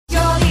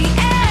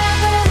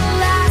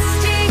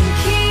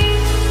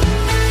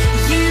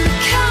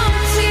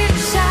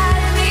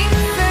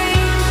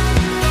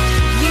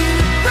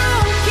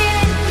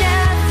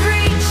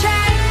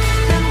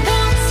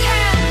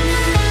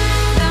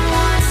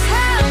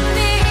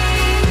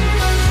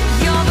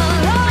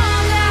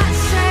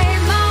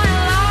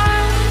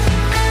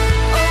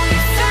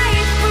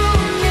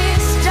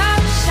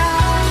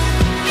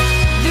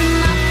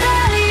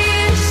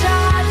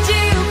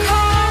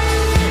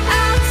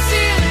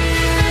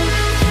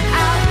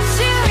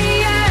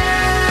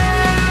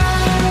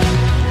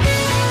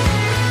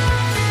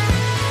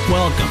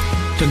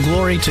to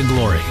Glory,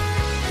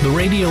 the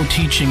radio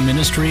teaching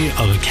ministry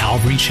of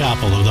Calvary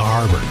Chapel of the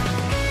Harbor.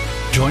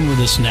 Join with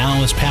us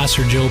now as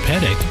Pastor Joe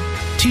Pettick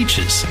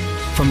teaches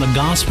from the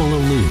Gospel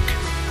of Luke,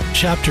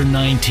 chapter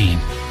 19.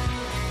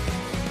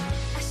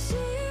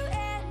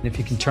 If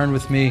you can turn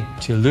with me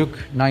to Luke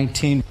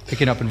 19,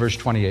 picking up in verse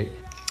 28.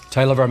 The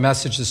title of our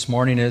message this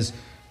morning is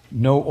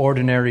No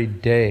Ordinary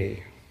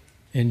Day.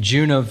 In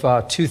June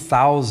of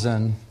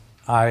 2000,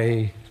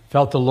 I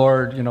felt the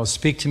Lord,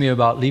 speak to me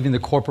about leaving the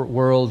corporate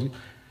world,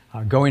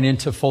 going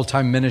into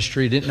full-time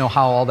ministry. Didn't know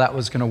how all that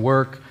was going to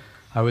work.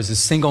 I was a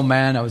single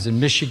man. I was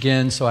in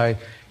Michigan, so I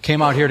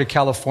came out here to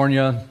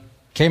California.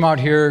 Came out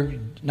here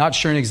not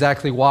sure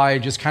exactly why,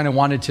 just kind of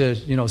wanted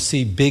to,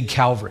 see big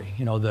Calvary,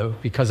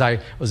 because I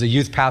was a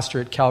youth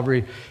pastor at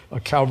Calvary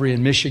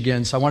in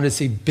Michigan, so I wanted to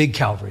see big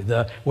Calvary,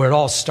 where it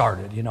all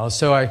started,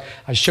 So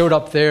I showed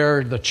up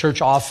there, the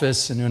church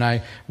office, and when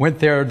I went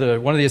there,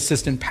 one of the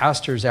assistant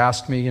pastors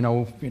asked me,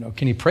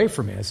 can you pray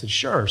for me? I said,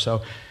 sure.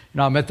 So,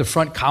 I'm at the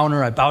front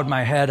counter, I bowed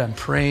my head, I'm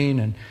praying,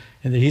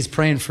 and he's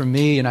praying for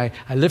me, and I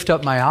lift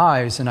up my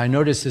eyes, and I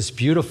notice this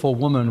beautiful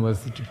woman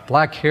with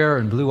black hair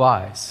and blue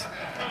eyes.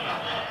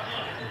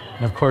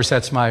 And of course,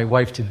 that's my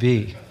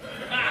wife-to-be.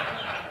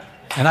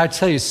 And I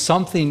tell you,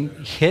 something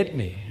hit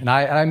me. And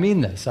I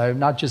mean this. I'm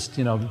not just,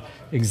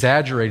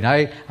 exaggerating.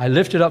 I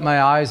lifted up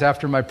my eyes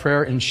after my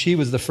prayer, and she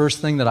was the first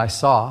thing that I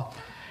saw.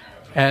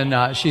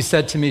 And she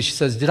said to me,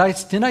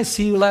 didn't I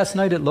see you last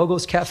night at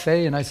Logos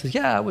Cafe? And I said,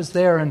 yeah, I was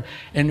there.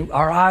 And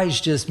our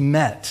eyes just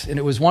met. And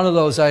it was one of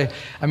those, I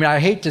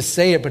hate to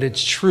say it, but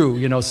it's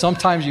true.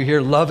 Sometimes you hear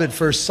love at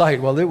first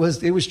sight. Well, it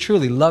was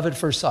truly love at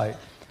first sight.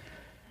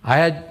 I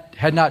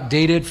had not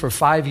dated for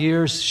 5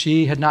 years.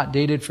 She had not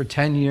dated for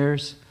 10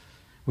 years.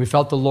 We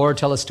felt the Lord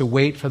tell us to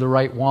wait for the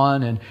right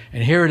one. And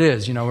here it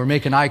is. We're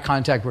making eye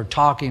contact. We're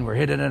talking. We're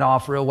hitting it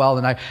off real well.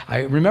 And I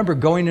remember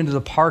going into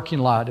the parking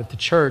lot at the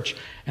church,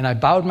 and I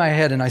bowed my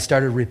head and I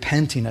started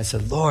repenting. I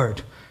said,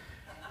 Lord,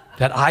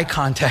 that eye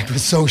contact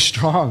was so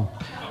strong.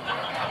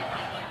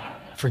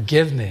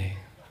 Forgive me.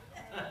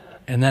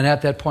 And then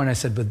at that point I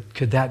said, but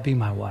could that be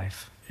my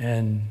wife?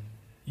 And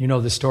you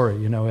know the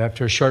story.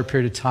 After a short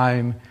period of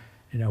time,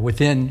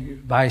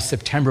 by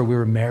September, we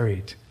were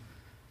married.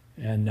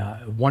 And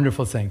a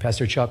wonderful thing.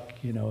 Pastor Chuck,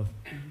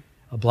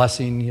 a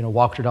blessing,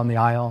 walked her down the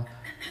aisle,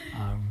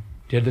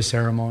 did the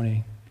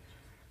ceremony.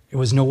 It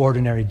was no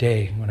ordinary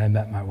day when I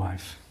met my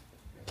wife.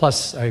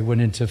 Plus, I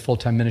went into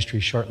full-time ministry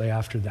shortly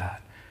after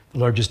that. The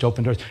Lord just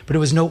opened doors. But it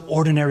was no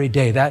ordinary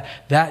day.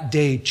 That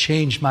day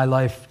changed my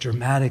life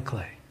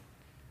dramatically.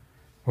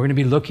 We're going to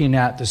be looking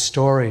at the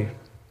story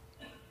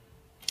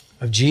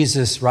of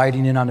Jesus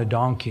riding in on a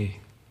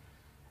donkey.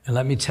 And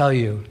let me tell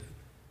you,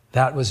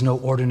 that was no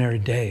ordinary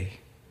day.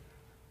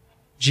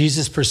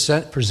 Jesus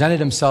presented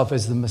himself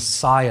as the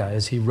Messiah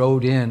as he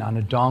rode in on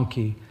a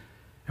donkey.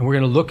 And we're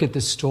going to look at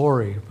this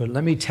story. But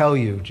let me tell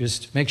you,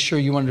 just make sure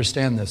you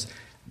understand this.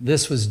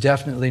 This was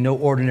definitely no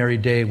ordinary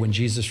day when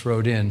Jesus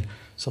rode in.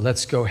 So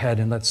let's go ahead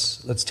and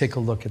let's take a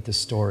look at this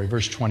story.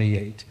 Verse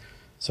 28.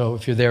 So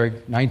if you're there,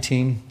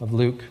 19 of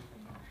Luke,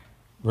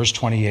 verse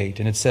 28.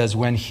 And it says,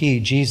 when he,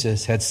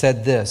 Jesus, had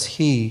said this,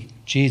 he,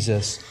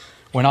 Jesus,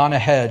 went on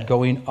ahead,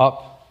 going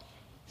up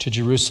to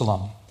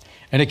Jerusalem.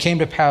 And it came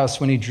to pass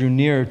when he drew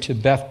near to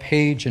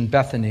Bethpage and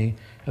Bethany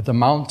at the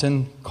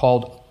mountain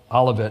called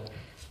Olivet,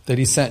 that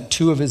he sent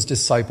two of his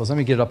disciples. Let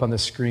me get it up on the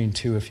screen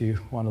too if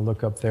you want to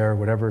look up there,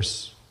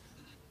 whatever's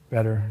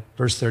better.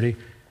 Verse 30,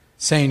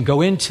 saying,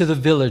 go into the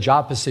village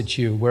opposite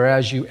you, where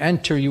as you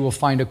enter you will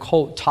find a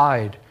colt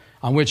tied,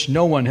 on which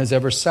no one has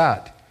ever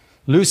sat.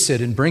 Loose it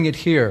and bring it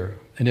here.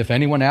 And if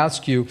anyone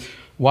asks you,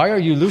 why are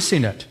you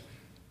loosing it?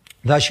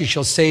 Thus you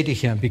shall say to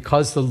him,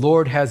 because the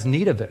Lord has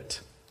need of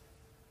it.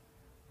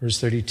 Verse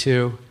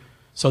 32,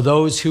 so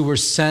those who were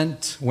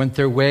sent went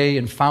their way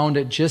and found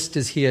it just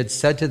as he had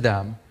said to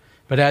them.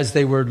 But as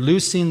they were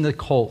loosing the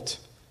colt,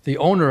 the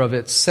owner of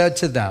it said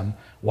to them,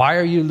 why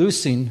are you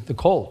loosing the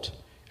colt?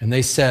 And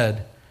they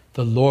said,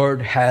 the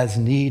Lord has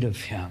need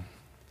of him.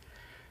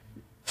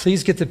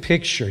 Please get the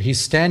picture. He's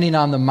standing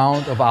on the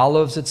Mount of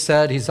Olives, it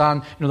said. He's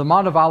on, the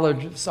Mount of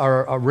Olives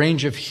are a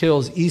range of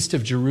hills east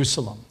of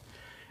Jerusalem.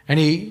 And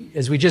he,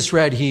 as we just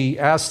read, he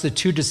asked the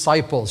two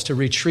disciples to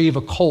retrieve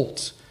a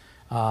colt.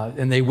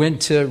 And they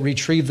went to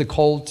retrieve the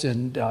colt.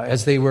 And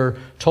as they were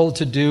told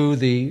to do,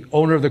 the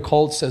owner of the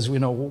colt says,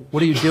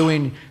 what are you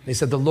doing? They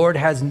said, the Lord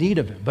has need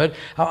of him. But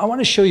I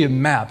want to show you a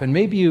map. And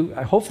maybe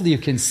hopefully you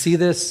can see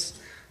this.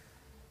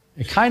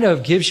 It kind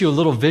of gives you a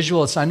little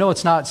visual. I know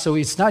it's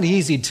not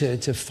easy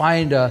to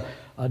find a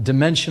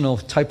dimensional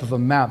type of a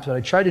map. But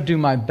I try to do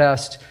my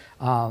best.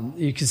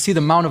 You can see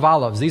the Mount of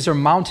Olives. These are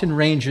mountain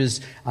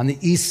ranges on the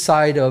east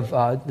side of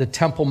the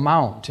Temple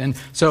Mount. And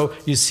so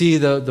you see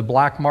the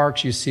black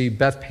marks, you see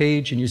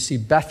Bethpage, and you see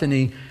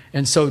Bethany.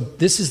 And so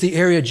this is the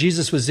area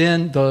Jesus was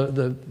in.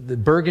 The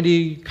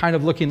burgundy kind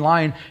of looking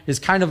line is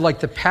kind of like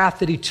the path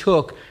that he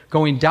took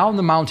going down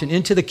the mountain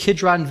into the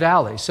Kidron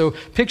Valley. So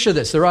picture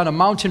this. They're on a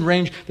mountain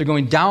range. They're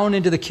going down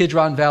into the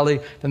Kidron Valley.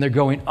 Then they're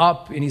going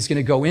up, and he's going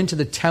to go into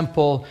the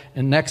temple.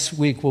 And next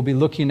week we'll be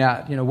looking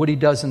at, what he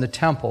does in the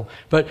temple.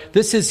 But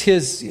this is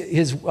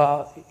his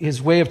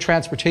way of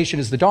transportation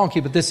is the donkey.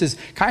 But this is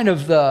kind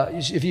of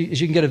as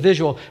you can get a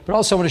visual. But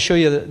also I want to show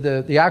you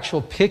the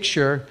actual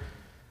picture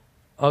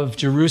of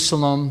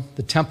Jerusalem,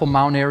 the Temple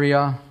Mount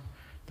area.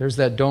 There's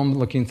that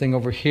dome-looking thing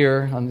over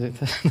here on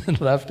the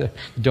left, the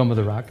Dome of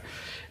the Rock.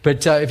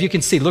 But if you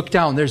can see, look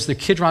down, there's the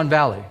Kidron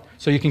Valley.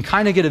 So you can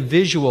kind of get a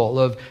visual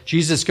of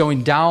Jesus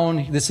going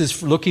down. This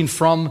is looking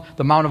from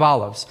the Mount of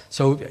Olives.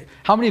 So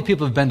how many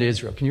people have been to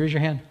Israel? Can you raise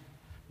your hand?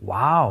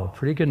 Wow,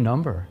 pretty good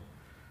number.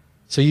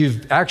 So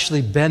you've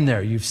actually been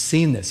there. You've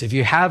seen this. If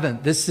you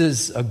haven't, this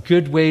is a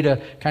good way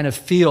to kind of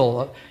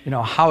feel,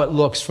 how it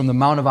looks from the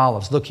Mount of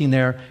Olives, looking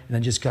there and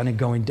then just kind of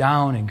going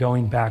down and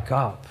going back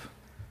up.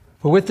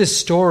 But with this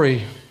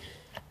story,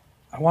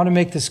 I want to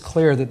make this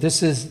clear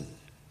that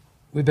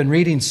we've been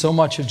reading so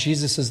much of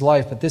Jesus'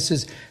 life, but this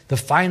is the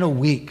final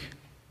week.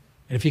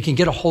 And if you can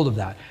get a hold of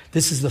that,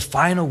 this is the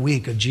final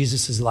week of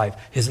Jesus' life,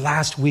 his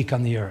last week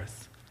on the earth.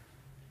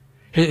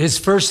 His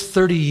first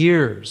 30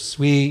 years,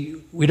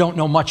 we don't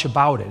know much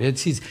about it.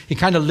 He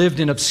kind of lived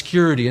in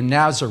obscurity in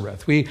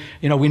Nazareth. We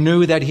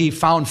knew that he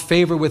found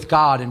favor with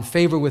God and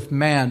favor with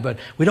man, but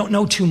we don't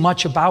know too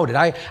much about it.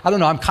 I don't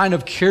know. I'm kind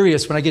of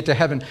curious when I get to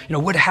heaven,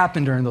 what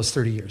happened during those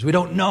 30 years? We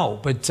don't know,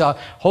 but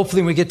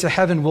hopefully when we get to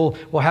heaven, we'll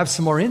have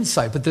some more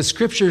insight. But the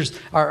scriptures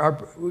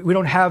we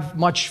don't have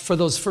much for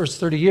those first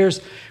 30 years.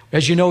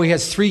 As you know, he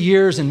has 3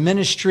 years in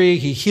ministry.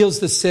 He heals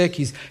the sick.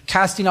 He's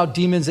casting out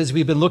demons as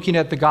we've been looking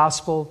at the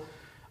gospel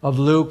of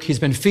Luke. He's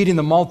been feeding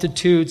the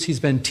multitudes. He's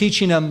been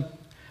teaching them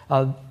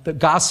the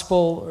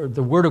gospel or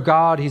the word of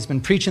God. He's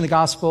been preaching the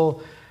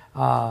gospel.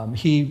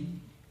 He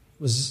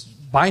was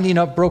binding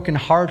up broken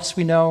hearts,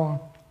 we know,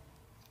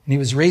 and he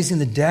was raising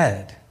the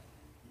dead.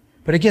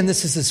 But again,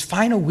 this is his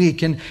final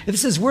week, and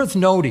this is worth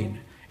noting.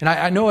 And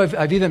I know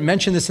I've even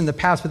mentioned this in the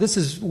past, but this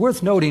is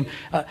worth noting.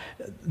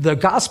 The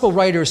gospel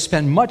writers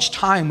spend much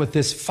time with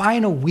this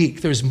final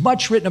week. There's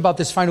much written about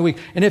this final week.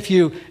 And if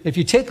you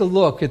take a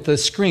look at the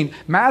screen,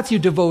 Matthew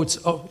devotes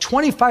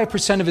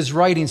 25% of his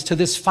writings to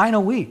this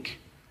final week.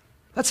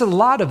 That's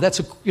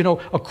a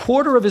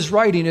quarter of his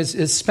writing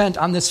is spent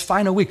on this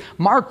final week.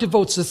 Mark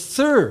devotes a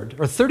third,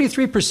 or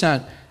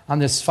 33%, on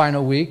this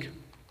final week.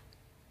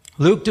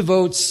 Luke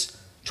devotes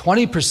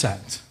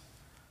 20%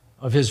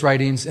 of his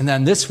writings. And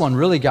then this one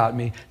really got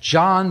me.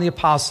 John the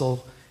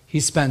Apostle, he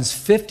spends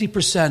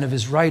 50% of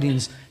his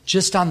writings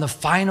just on the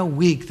final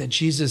week that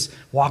Jesus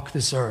walked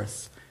this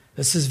earth.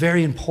 This is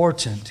very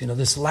important,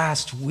 this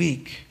last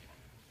week.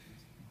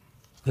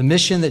 The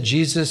mission that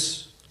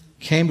Jesus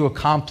came to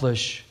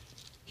accomplish,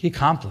 he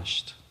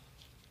accomplished.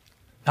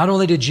 Not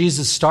only did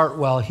Jesus start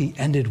well, he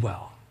ended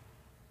well.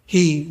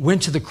 He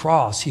went to the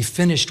cross. He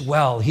finished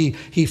well. He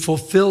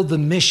fulfilled the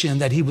mission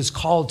that he was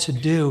called to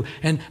do.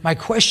 And my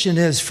question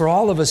is, for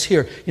all of us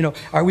here,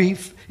 are we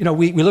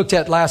looked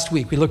at last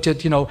week. We looked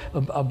at,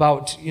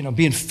 about,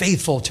 being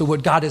faithful to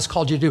what God has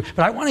called you to do.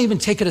 But I want to even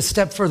take it a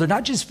step further,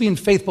 not just being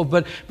faithful,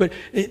 but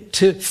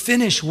to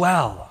finish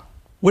well.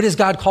 What has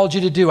God called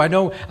you to do? I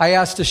know I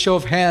asked a show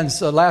of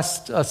hands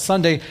last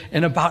Sunday,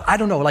 and about,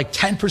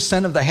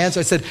 10% of the hands,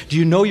 I said, do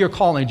you know your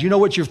calling? Do you know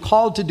what you're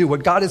called to do,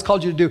 what God has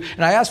called you to do?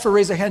 And I asked for a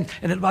raise of hand,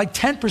 and like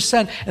 10%,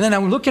 and then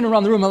I'm looking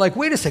around the room, I'm like,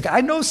 wait a second,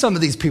 I know some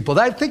of these people.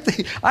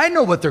 I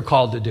know what they're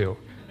called to do.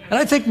 And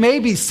I think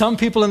maybe some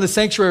people in the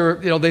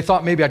sanctuary, they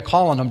thought maybe I'd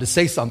call on them to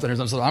say something or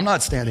something, so I'm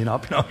not standing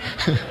up,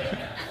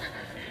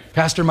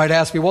 Pastor might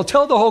ask me, well,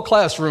 tell the whole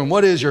classroom,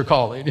 what is your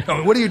calling?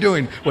 What are you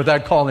doing with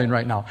that calling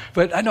right now?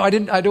 But I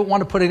don't want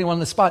to put anyone on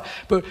the spot.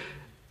 But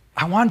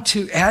I want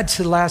to add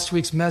to last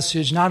week's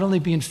message, not only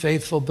being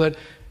faithful, but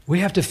we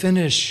have to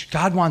finish.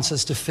 God wants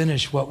us to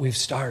finish what we've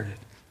started,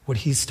 what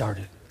he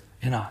started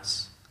in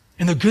us.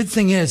 And the good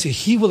thing is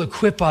he will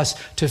equip us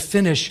to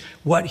finish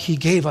what he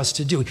gave us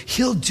to do.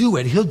 He'll do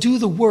it. He'll do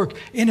the work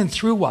in and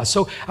through us.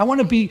 So I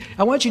want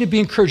you to be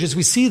encouraged as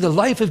we see the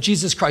life of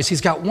Jesus Christ. He's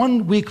got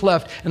 1 week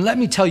left. And let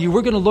me tell you,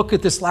 we're going to look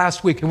at this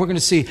last week and we're going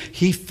to see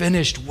he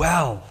finished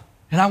well.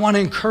 And I want to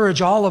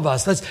encourage all of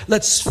us.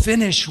 Let's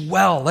finish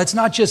well. Let's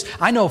not just,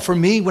 I know for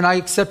me, when I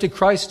accepted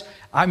Christ,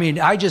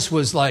 I just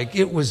was like,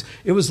 it was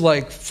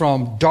like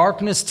from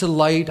darkness to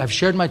light. I've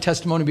shared my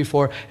testimony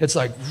before. It's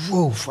like,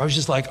 woof. I was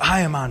just like,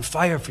 I am on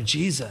fire for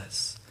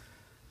Jesus.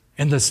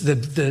 And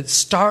the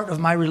start of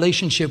my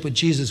relationship with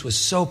Jesus was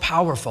so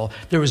powerful.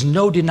 There was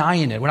no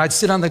denying it. When I'd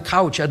sit on the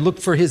couch, I'd look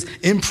for his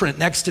imprint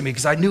next to me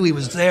because I knew he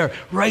was there,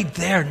 right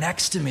there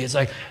next to me. It's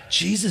like,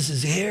 Jesus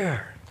is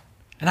here.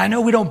 And I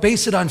know we don't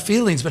base it on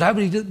feelings, but I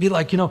would be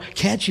like,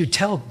 can't you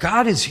tell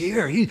God is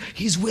here?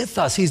 He's with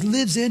us. He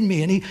lives in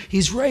me, and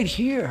he's right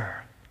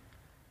here.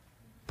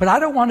 But I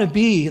don't want to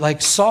be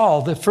like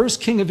Saul, the first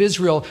king of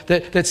Israel,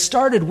 that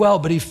started well,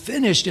 but he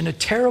finished in a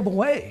terrible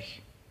way.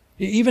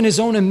 Even his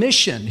own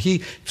omission.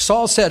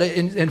 Saul said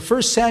in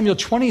 1 Samuel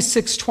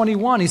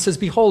 26:21, he says,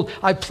 behold,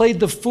 I played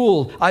the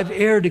fool, I've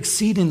erred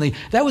exceedingly.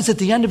 That was at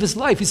the end of his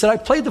life. He said, I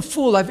played the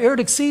fool, I've erred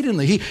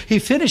exceedingly. He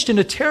finished in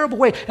a terrible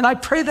way. And I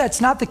pray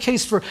that's not the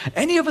case for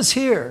any of us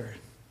here.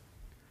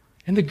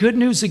 And the good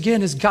news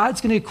again is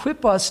God's going to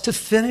equip us to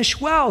finish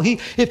well.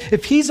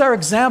 If he's our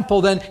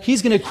example, then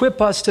he's going to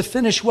equip us to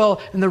finish well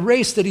in the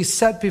race that he's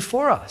set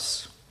before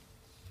us.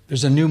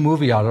 There's a new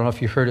movie out. I don't know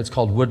if you heard it. It's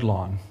called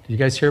Woodlawn. Did you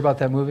guys hear about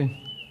that movie?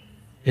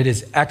 It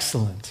is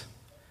excellent.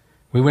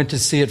 We went to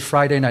see it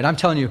Friday night. I'm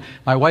telling you,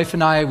 my wife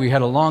and I, we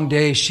had a long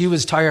day. She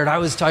was tired. I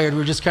was tired. We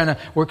were just kind of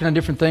working on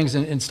different things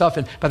and stuff.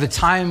 And by the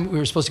time we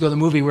were supposed to go to the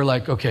movie, we were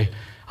like, okay,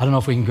 I don't know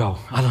if we can go.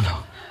 I don't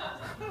know.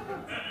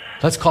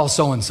 Let's call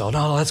so-and-so.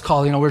 No, let's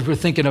call, we're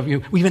thinking of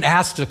you. We even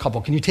asked a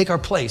couple, can you take our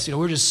place?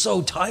 We're just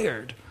so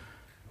tired.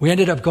 We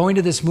ended up going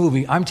to this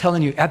movie. I'm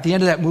telling you, at the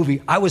end of that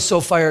movie, I was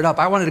so fired up.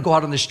 I wanted to go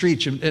out on the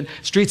streets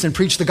and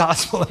preach the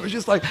gospel. I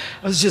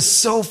was just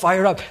so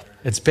fired up.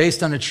 It's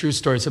based on a true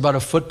story. It's about a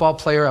football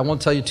player. I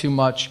won't tell you too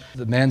much.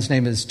 The man's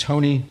name is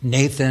Tony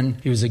Nathan.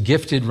 He was a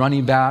gifted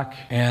running back.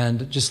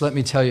 And just let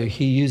me tell you,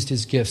 he used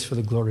his gifts for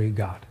the glory of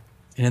God.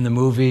 And in the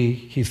movie,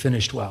 he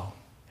finished well.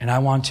 And I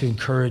want to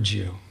encourage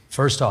you.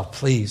 First off,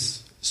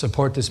 please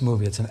support this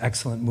movie. It's an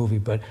excellent movie,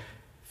 but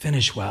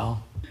finish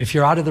well. If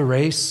you're out of the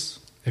race,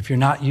 if you're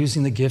not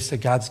using the gifts that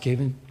God's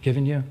given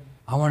you,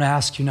 I want to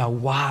ask you now,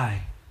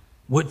 why?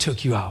 What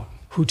took you out?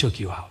 Who took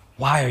you out?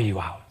 Why are you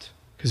out?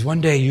 Because one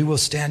day you will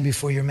stand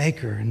before your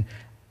Maker, and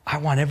I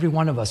want every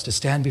one of us to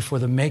stand before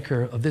the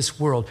Maker of this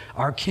world,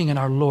 our King and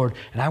our Lord,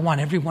 and I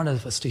want every one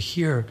of us to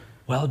hear,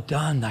 well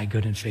done, thy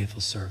good and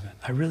faithful servant.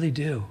 I really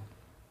do.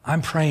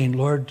 I'm praying,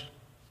 Lord,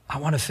 I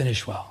want to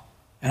finish well.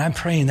 And I'm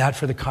praying that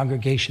for the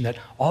congregation, that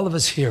all of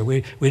us here,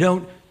 we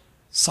don't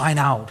sign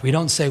out. We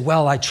don't say,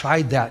 well, I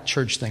tried that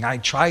church thing. I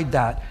tried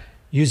that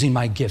using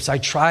my gifts. I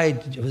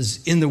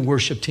was in the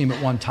worship team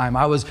at one time.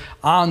 I was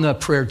on the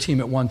prayer team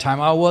at one time.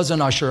 I was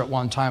an usher at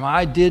one time.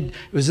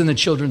 Was in the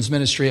children's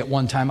ministry at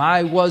one time.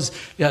 I was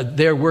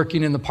there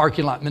working in the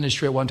parking lot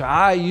ministry at one time.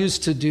 I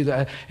used to do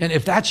that. And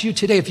if that's you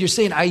today, if you're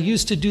saying, I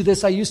used to do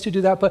this, I used to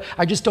do that, but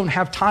I just don't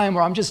have time,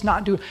 or I'm just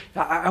not doing,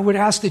 I would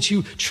ask that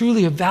you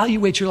truly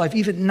evaluate your life.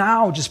 Even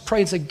now, just pray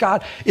and say,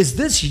 God, is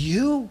this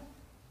you?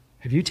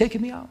 Have you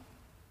taken me out?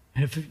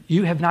 And if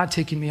you have not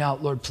taken me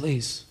out, Lord,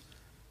 please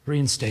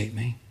reinstate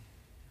me.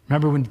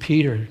 Remember when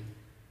Peter,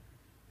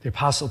 the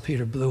Apostle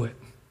Peter, blew it,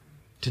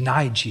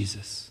 denied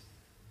Jesus.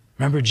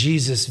 Remember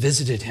Jesus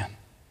visited him.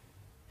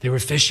 They were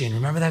fishing.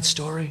 Remember that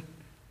story?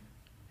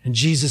 And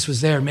Jesus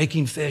was there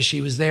making fish. He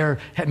was there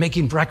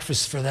making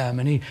breakfast for them.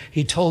 And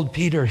he told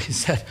Peter, he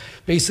said,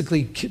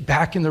 basically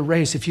back in the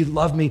race, if you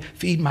love me,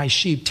 feed my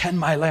sheep, tend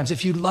my lambs.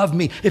 If you love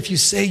me, if you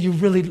say you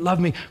really love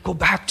me, go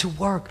back to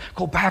work.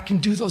 Go back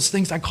and do those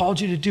things I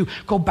called you to do.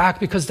 Go back,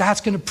 because that's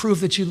going to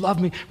prove that you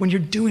love me when you're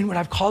doing what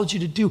I've called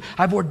you to do.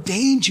 I've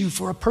ordained you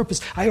for a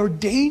purpose. I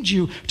ordained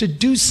you to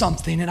do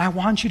something, and I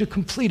want you to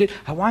complete it.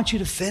 I want you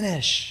to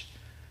finish.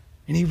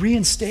 And he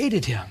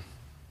reinstated him.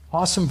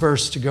 Awesome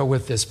verse to go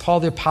with this. Paul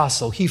the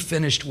Apostle, he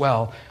finished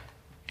well.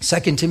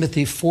 2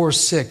 Timothy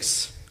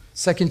 4:6.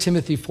 2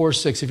 Timothy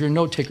 4:6. If you're a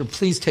note taker,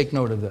 please take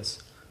note of this.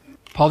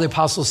 Paul the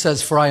Apostle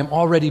says, for I am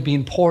already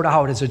being poured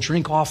out as a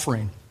drink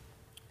offering,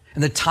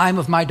 and the time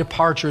of my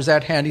departure is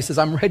at hand. He says,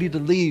 I'm ready to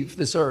leave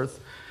this earth.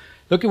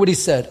 Look at what he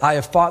said. I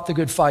have fought the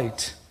good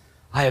fight.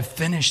 I have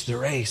finished the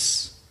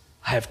race.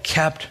 I have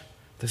kept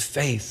the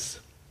faith.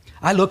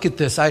 I look at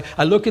this.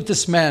 I look at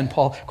this man,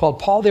 called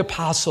Paul the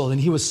Apostle,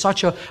 and he was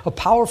such a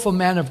powerful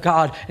man of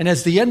God. And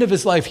as the end of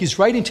his life, he's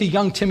writing to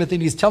young Timothy,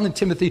 and he's telling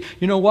Timothy,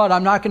 you know what,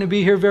 I'm not going to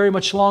be here very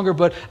much longer,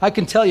 but I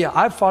can tell you,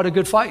 I've fought a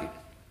good fight.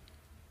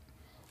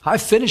 I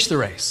finished the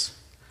race.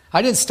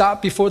 I didn't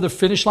stop before the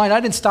finish line.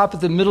 I didn't stop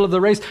at the middle of the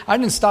race. I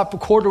didn't stop a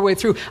quarter way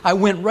through. I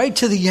went right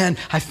to the end.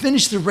 I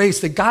finished the race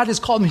that God has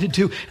called me to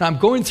do, and I'm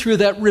going through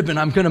that ribbon.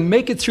 I'm going to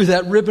make it through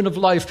that ribbon of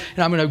life,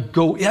 and I'm going to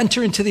go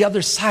enter into the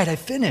other side. I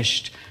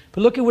finished.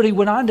 But look at what he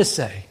went on to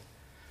say.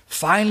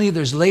 Finally,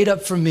 there's laid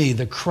up for me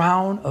the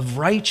crown of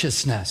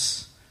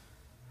righteousness.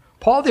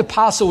 Paul the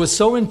Apostle was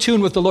so in tune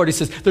with the Lord. He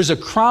says, there's a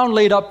crown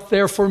laid up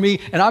there for me,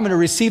 and I'm going to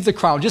receive the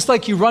crown. Just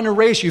like you run a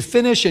race, you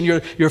finish, and you're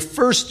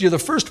the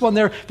first one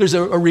there. There's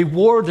a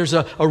reward. There's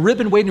a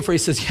ribbon waiting for you.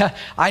 He says, yeah,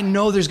 I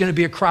know there's going to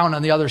be a crown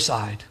on the other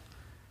side,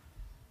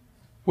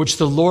 which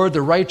the Lord,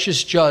 the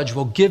righteous judge,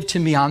 will give to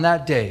me on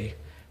that day.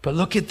 But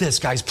look at this,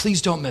 guys.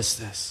 Please don't miss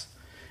this.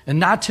 And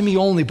not to me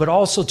only, but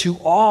also to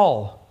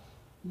all.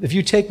 If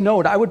you take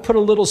note, I would put a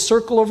little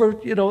circle over,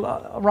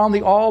 around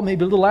the all,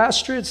 maybe a little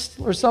asterisk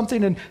or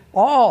something, and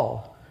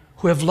all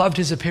who have loved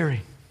his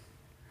appearing.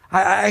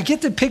 I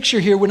get the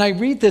picture here when I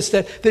read this,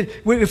 that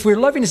if we're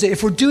loving his,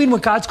 if we're doing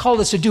what God's called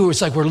us to do,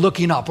 it's like we're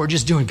looking up. We're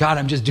just doing, God,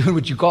 I'm just doing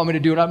what you call me to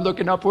do, and I'm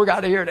looking up. We're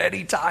out of here at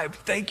any time.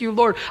 Thank you,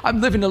 Lord.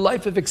 I'm living a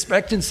life of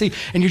expectancy,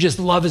 and you just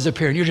love his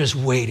appearing. You're just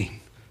waiting.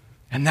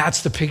 And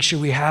that's the picture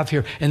we have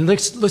here. And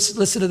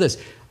listen to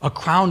this. A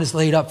crown is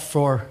laid up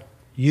for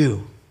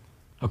you.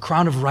 A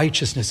crown of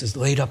righteousness is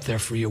laid up there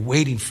for you,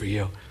 waiting for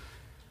you.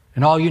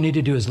 And all you need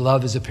to do is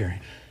love is appearing.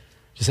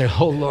 You say,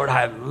 oh, Lord,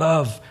 I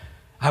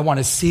want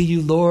to see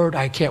you, Lord.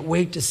 I can't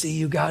wait to see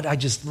you, God. I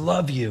just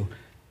love you.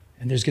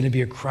 And there's going to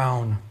be a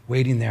crown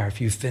waiting there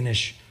if you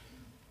finish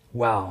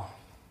well.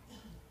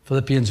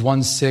 Philippians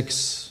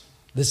 1:6,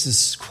 this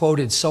is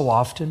quoted so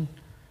often.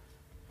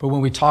 But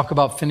when we talk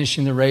about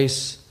finishing the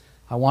race,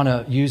 I want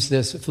to use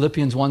this.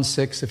 Philippians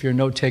 1:6, if you're a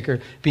note taker,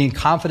 being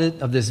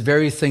confident of this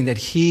very thing that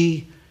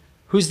he,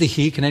 who's the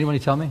he? Can anybody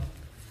tell me?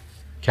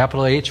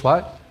 Capital H,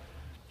 what?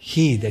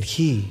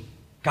 He,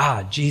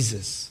 God,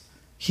 Jesus,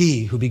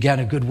 he who began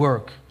a good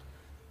work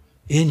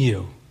in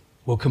you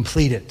will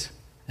complete it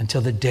until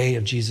the day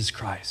of Jesus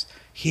Christ.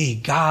 He,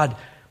 God,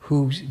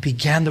 who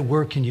began the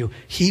work in you,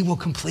 he will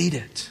complete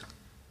it.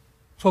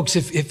 Folks,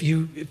 if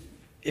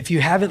you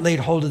haven't laid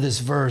hold of this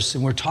verse,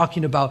 and we're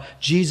talking about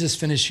Jesus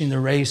finishing the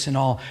race and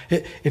all,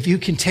 if you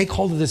can take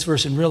hold of this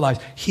verse and realize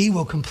he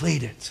will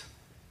complete it.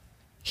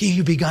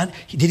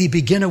 Did he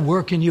begin a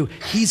work in you?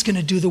 He's going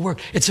to do the work.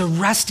 It's a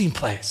resting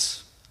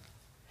place.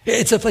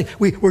 It's a place,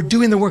 we're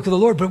doing the work of the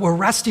Lord, but we're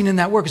resting in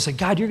that work. It's like,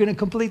 God, you're going to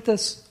complete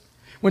this.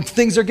 When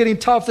things are getting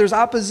tough, there's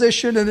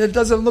opposition, and it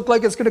doesn't look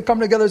like it's going to come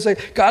together. Say,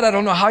 God, I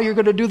don't know how you're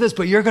going to do this,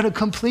 but you're going to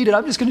complete it.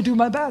 I'm just going to do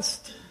my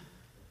best.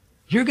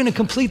 You're going to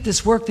complete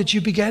this work that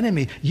you began in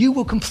me. You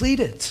will complete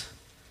it.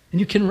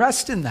 And you can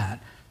rest in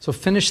that. So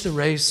finish the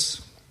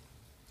race.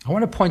 I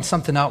want to point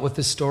something out with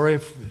this story.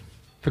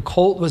 The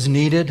colt was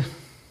needed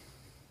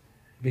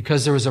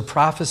because there was a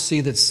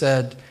prophecy that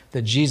said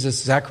that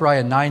Jesus,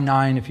 Zechariah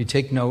 9:9, if you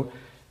take note,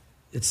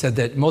 it said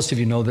that, most of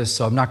you know this,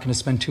 so I'm not going to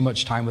spend too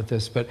much time with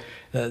this, but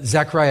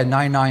Zechariah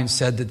 9:9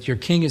 said that your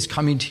king is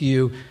coming to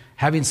you,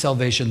 having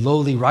salvation,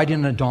 lowly, riding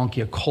on a donkey,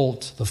 a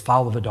colt, the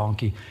foal of a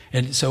donkey.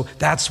 And so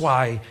that's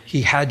why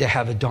he had to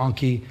have a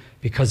donkey,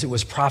 because it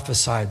was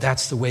prophesied.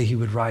 That's the way he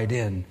would ride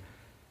in.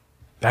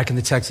 Back in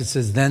the text it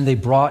says, then they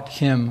brought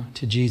him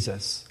to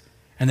Jesus,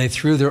 and they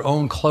threw their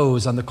own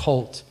clothes on the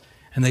colt,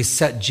 and they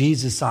set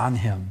Jesus on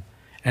him.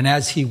 And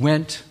as he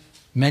went,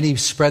 many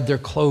spread their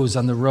clothes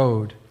on the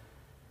road.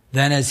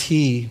 Then as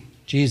he,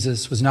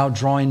 Jesus, was now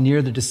drawing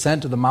near the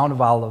descent of the Mount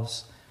of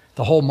Olives,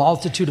 the whole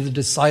multitude of the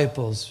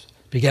disciples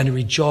began to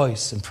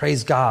rejoice and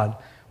praise God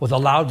with a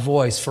loud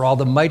voice for all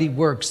the mighty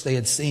works they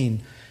had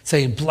seen,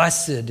 saying,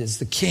 blessed is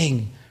the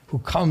King who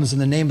comes in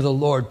the name of the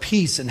Lord,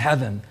 peace in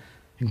heaven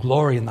and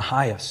glory in the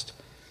highest.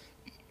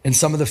 And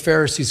some of the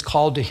Pharisees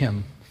called to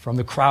him from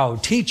the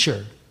crowd,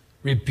 teacher,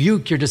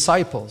 rebuke your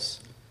disciples.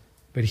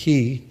 But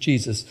he,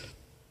 Jesus,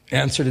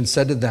 answered and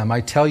said to them, I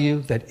tell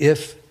you that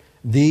if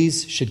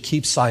these should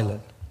keep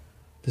silent,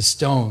 the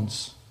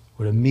stones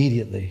would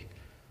immediately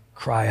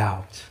cry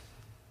out.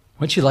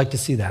 Wouldn't you like to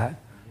see that?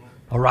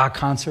 A rock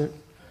concert?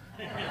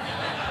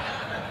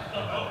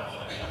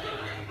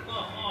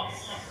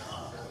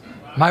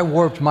 My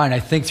warped mind, I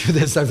think through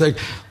this, I was like,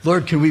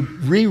 Lord, can we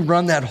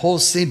rerun that whole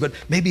scene, but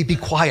maybe be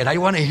quiet? I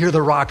want to hear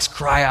the rocks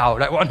cry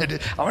out. I want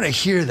to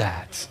hear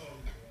that.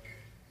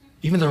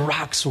 Even the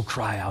rocks will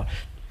cry out.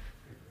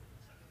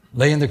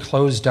 Laying their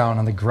clothes down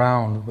on the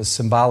ground was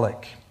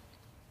symbolic.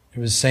 It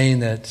was saying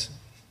that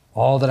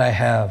all that I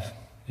have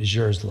is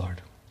yours,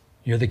 Lord.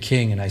 You're the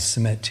king, and I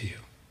submit to you.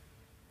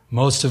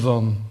 Most of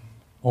them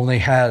only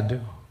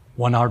had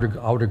one outer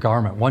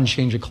garment, one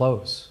change of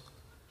clothes.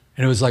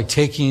 And it was like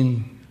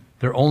taking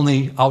their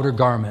only outer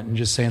garment and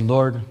just saying,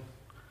 Lord,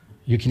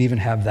 you can even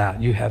have that.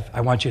 I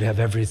want you to have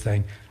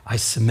everything. I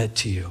submit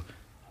to you.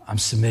 I'm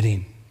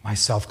submitting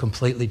myself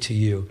completely to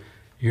you.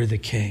 You're the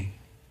king.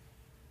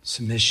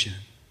 Submission.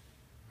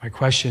 My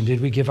question,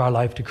 did we give our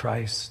life to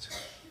Christ?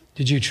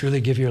 Did you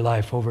truly give your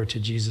life over to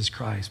Jesus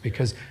Christ?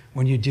 Because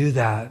when you do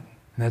that,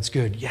 and that's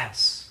good,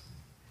 yes.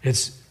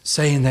 It's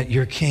saying that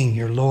you're king,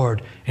 you're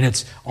Lord. And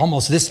it's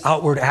almost this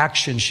outward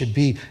action should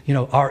be,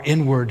 our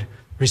inward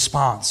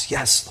response.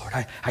 Yes,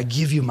 Lord, I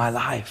give you my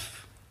life.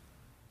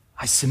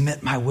 I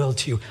submit my will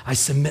to you. I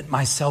submit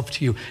myself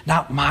to you.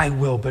 Not my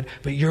will, but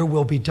your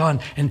will be done.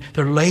 And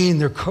they're laying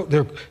their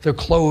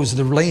clothes,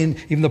 they're laying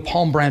even the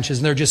palm branches,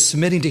 and they're just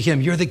submitting to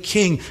him. You're the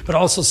king, but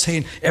also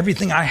saying,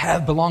 everything I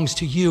have belongs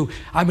to you.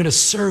 I'm going to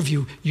serve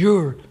you.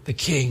 You're the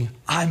king.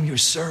 I'm your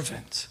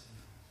servant.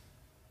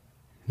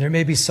 There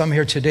may be some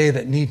here today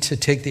that need to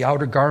take the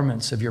outer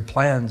garments of your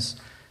plans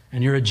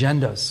and your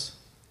agendas,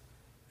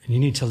 and you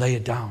need to lay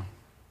it down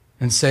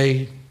and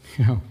say,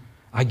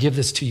 I give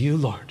this to you,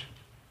 Lord.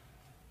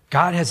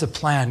 God has a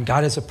plan.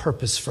 God has a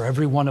purpose for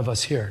every one of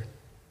us here.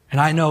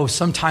 And I know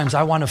sometimes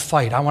I want to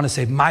fight. I want to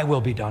say, my will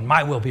be done.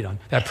 My will be done.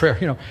 That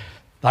prayer,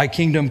 thy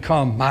kingdom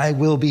come, my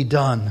will be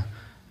done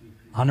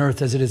on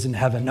earth as it is in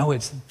heaven. No,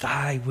 it's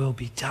thy will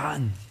be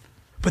done.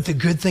 But the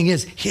good thing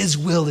is his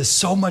will is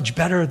so much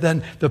better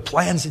than the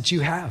plans that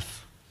you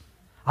have.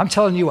 I'm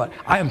telling you what,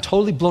 I am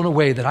totally blown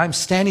away that I'm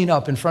standing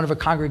up in front of a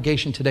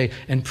congregation today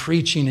and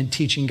preaching and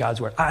teaching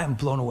God's word. I am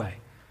blown away.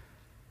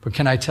 But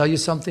can I tell you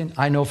something?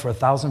 I know for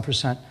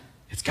 1,000%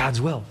 it's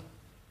God's will.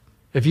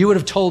 If you would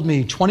have told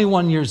me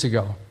 21 years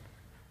ago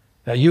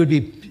that you would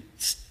be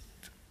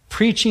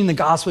preaching the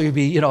gospel, you'd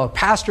be, a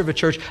pastor of a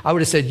church, I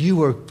would have said you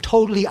were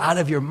totally out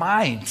of your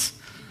minds.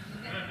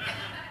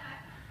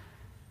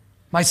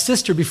 My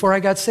sister, before I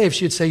got saved,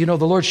 she'd say, the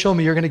Lord showed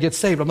me you're going to get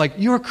saved. I'm like,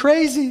 you're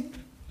crazy.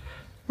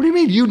 What do you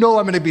mean? You know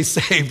I'm going to be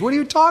saved. What are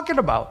you talking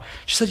about?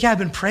 She said, yeah, I've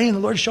been praying. The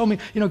Lord showed me,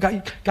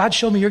 God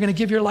showed me you're going to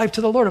give your life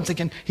to the Lord. I'm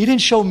thinking, he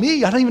didn't show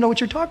me. I don't even know what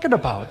you're talking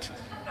about.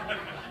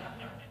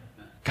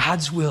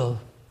 God's will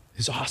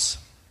is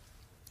awesome.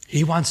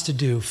 He wants to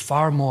do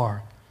far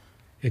more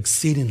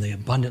exceedingly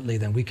abundantly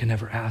than we can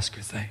ever ask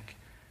or think.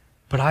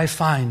 But I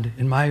find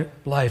in my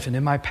life and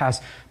in my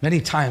past,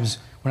 many times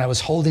when I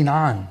was holding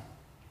on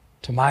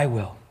to my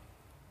will,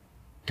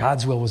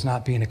 God's will was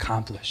not being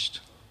accomplished.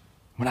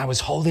 When I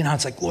was holding on,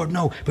 it's like, Lord,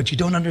 no, but you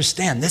don't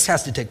understand. This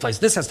has to take place.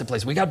 This has to take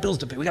place. We got bills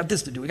to pay. We got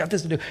this to do. We got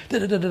this to do.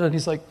 And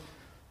he's like,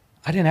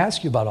 I didn't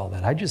ask you about all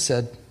that. I just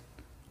said,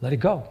 let it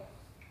go.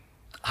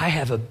 I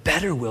have a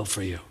better will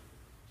for you.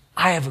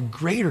 I have a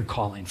greater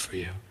calling for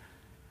you.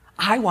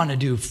 I want to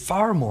do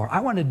far more. I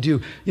want to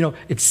do,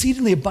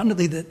 exceedingly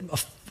abundantly,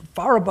 that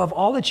far above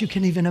all that you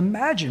can even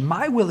imagine.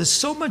 My will is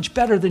so much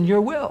better than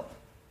your will.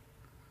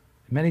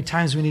 Many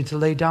times we need to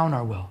lay down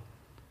our will.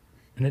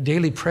 And a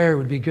daily prayer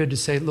would be good to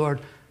say, Lord,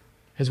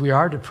 as we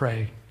are to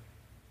pray,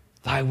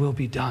 thy will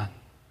be done.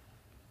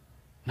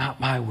 Not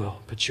my will,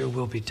 but your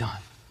will be done.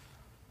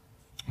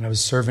 When I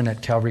was serving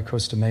at Calvary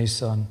Costa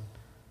Mesa,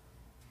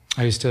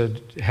 I used to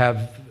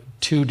have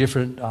 2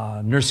 different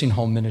nursing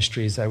home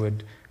ministries I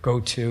would go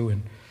to,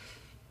 and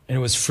it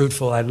was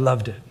fruitful. I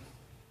loved it.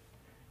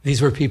 These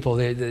were people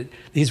that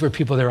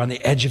were on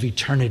the edge of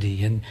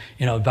eternity. And,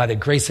 by the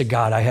grace of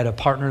God, I had a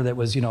partner that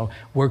was,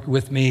 worked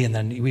with me. And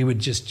then we would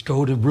just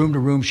go to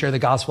room, share the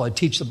gospel. I'd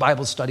teach the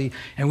Bible study.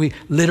 And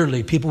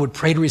people would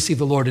pray to receive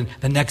the Lord, and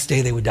the next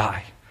day they would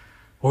die.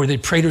 Or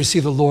they'd pray to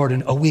receive the Lord,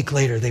 and a week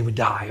later they would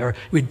die. Or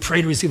we'd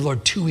pray to receive the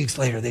Lord 2 weeks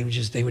later.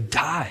 They would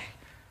die.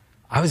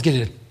 I was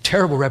getting a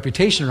terrible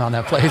reputation around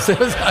that place. It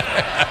was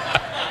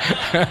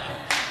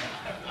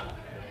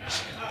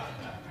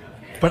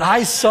But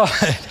I saw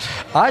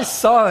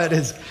it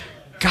as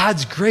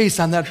God's grace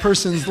on that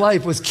person's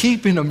life was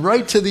keeping them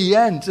right to the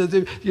end,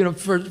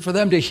 for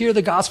them to hear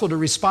the gospel, to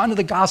respond to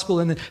the gospel.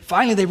 And then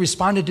finally they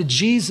responded to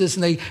Jesus,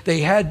 and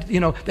they had,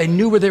 they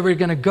knew where they were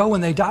going to go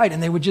when they died,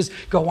 and they would just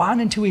go on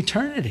into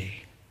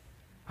eternity.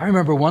 I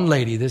remember one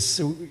lady,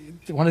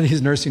 one of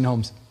these nursing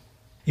homes,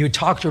 you would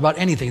talk to her about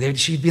anything.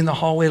 She'd be in the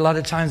hallway a lot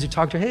of times. You'd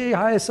talk to her, hey,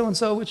 hi,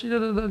 so-and-so,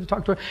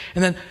 talk to her.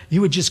 And then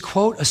you would just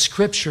quote a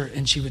scripture,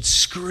 and she would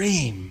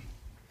scream,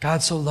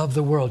 God so loved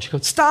the world. She'd go,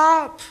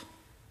 stop!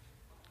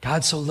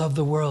 God so loved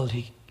the world,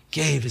 he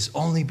gave his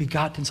only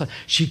begotten son.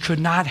 She could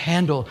not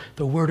handle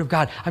the word of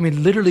God. I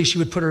mean, literally, she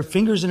would put her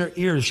fingers in her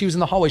ears. If she was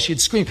in the hallway,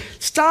 she'd scream,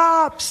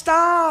 stop,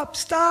 stop,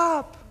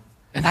 stop.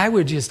 And I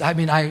would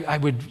I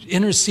would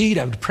intercede.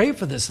 I would pray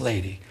for this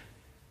lady.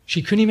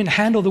 She couldn't even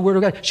handle the word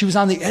of God. She was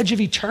on the edge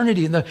of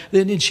eternity,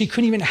 and she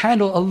couldn't even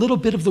handle a little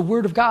bit of the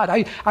word of God.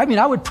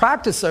 I would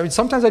practice.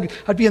 Sometimes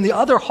I'd be in the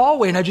other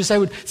hallway, and I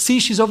would see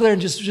she's over there,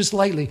 and just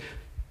lightly,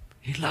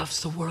 he loves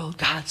the world.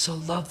 God so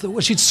loved the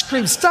world. She'd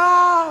scream,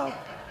 stop!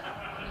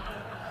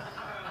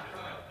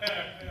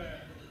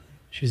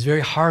 She was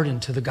very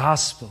hardened to the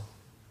gospel,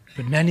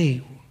 but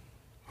many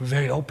were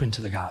very open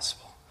to the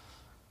gospel.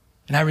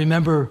 And I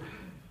remember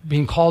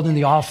being called in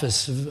the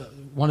office of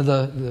one of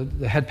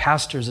the head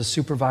pastors, a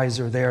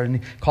supervisor there, and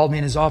he called me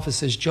in his office,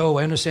 says, Joe,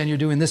 I understand you're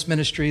doing this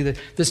ministry,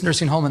 this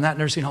nursing home and that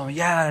nursing home.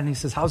 Yeah, and he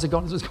says, how's it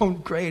going? It's going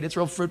great. It's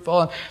real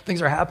fruitful. And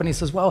things are happening. He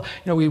says, well,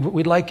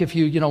 we'd like if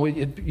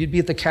you'd be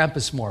at the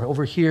campus more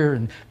over here,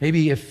 and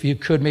maybe if you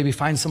could, maybe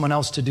find someone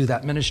else to do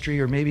that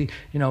ministry, or maybe,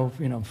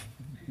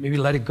 maybe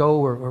let it go,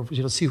 or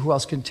see who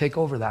else can take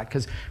over that,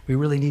 because we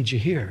really need you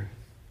here.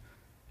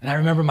 And I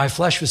remember my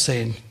flesh was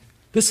saying,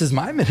 this is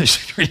my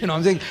ministry,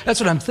 I'm saying,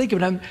 that's what I'm thinking.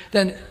 But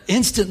then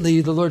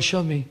instantly the Lord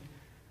showed me,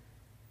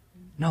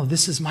 no,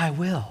 this is my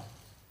will.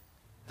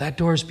 That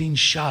door is being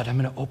shut. I'm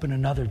going to open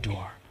another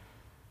door.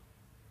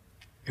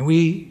 And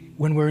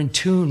when we're in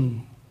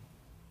tune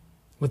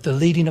with the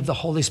leading of the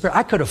Holy Spirit,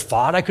 I could have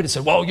fought. I could have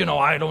said, well,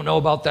 I don't know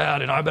about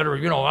that, and I better,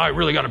 I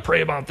really got to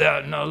pray about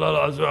that.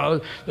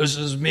 And this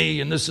is me,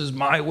 and this is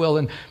my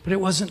will. But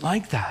it wasn't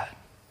like that.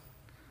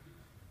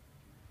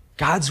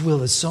 God's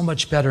will is so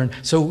much better. And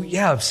so,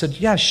 I've said,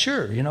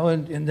 sure,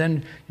 and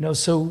then,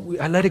 so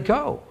I let it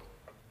go.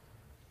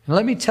 And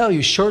let me tell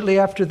you, shortly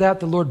after that,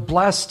 the Lord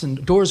blessed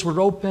and doors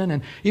were open.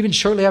 And even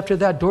shortly after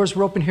that, doors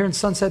were open here in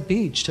Sunset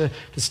Beach to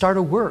start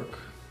a work.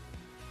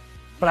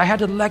 But I had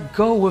to let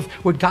go of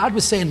what God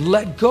was saying.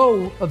 Let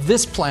go of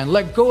this plan.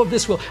 Let go of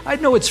this will. I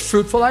know it's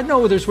fruitful. I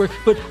know there's work.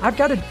 But I've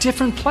got a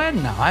different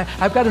plan now.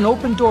 I've got an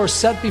open door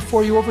set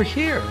before you over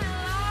here.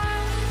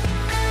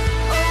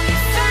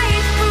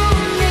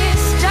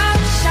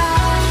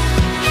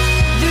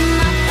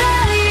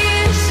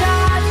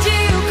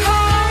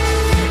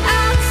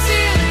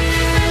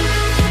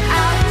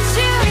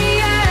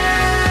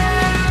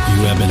 You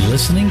have been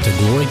listening to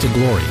Glory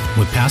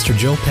with Pastor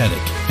Joe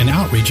Pettick, an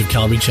outreach of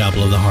Calvary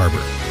Chapel of the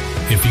Harbor.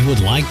 If you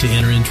would like to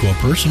enter into a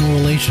personal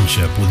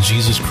relationship with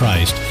Jesus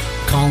Christ,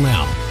 call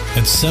now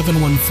at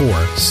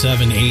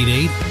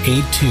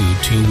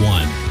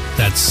 714-788-8221.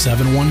 That's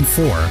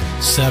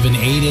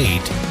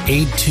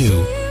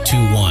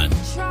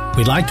 714-788-8221.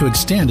 We'd like to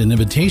extend an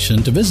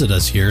invitation to visit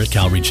us here at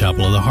Calvary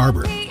Chapel of the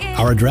Harbor.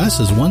 Our address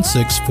is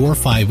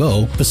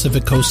 16450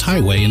 Pacific Coast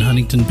Highway in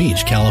Huntington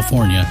Beach,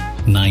 California,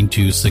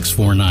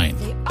 92649.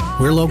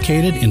 We're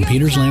located in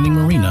Peters Landing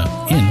Marina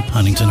in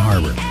Huntington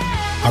Harbor.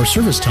 Our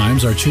service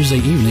times are Tuesday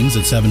evenings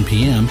at 7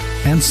 p.m.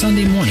 and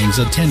Sunday mornings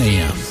at 10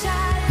 a.m.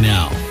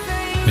 Now,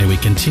 may we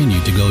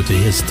continue to go to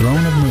His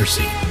throne of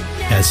mercy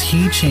as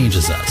He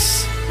changes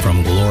us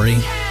from glory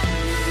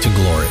to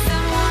glory.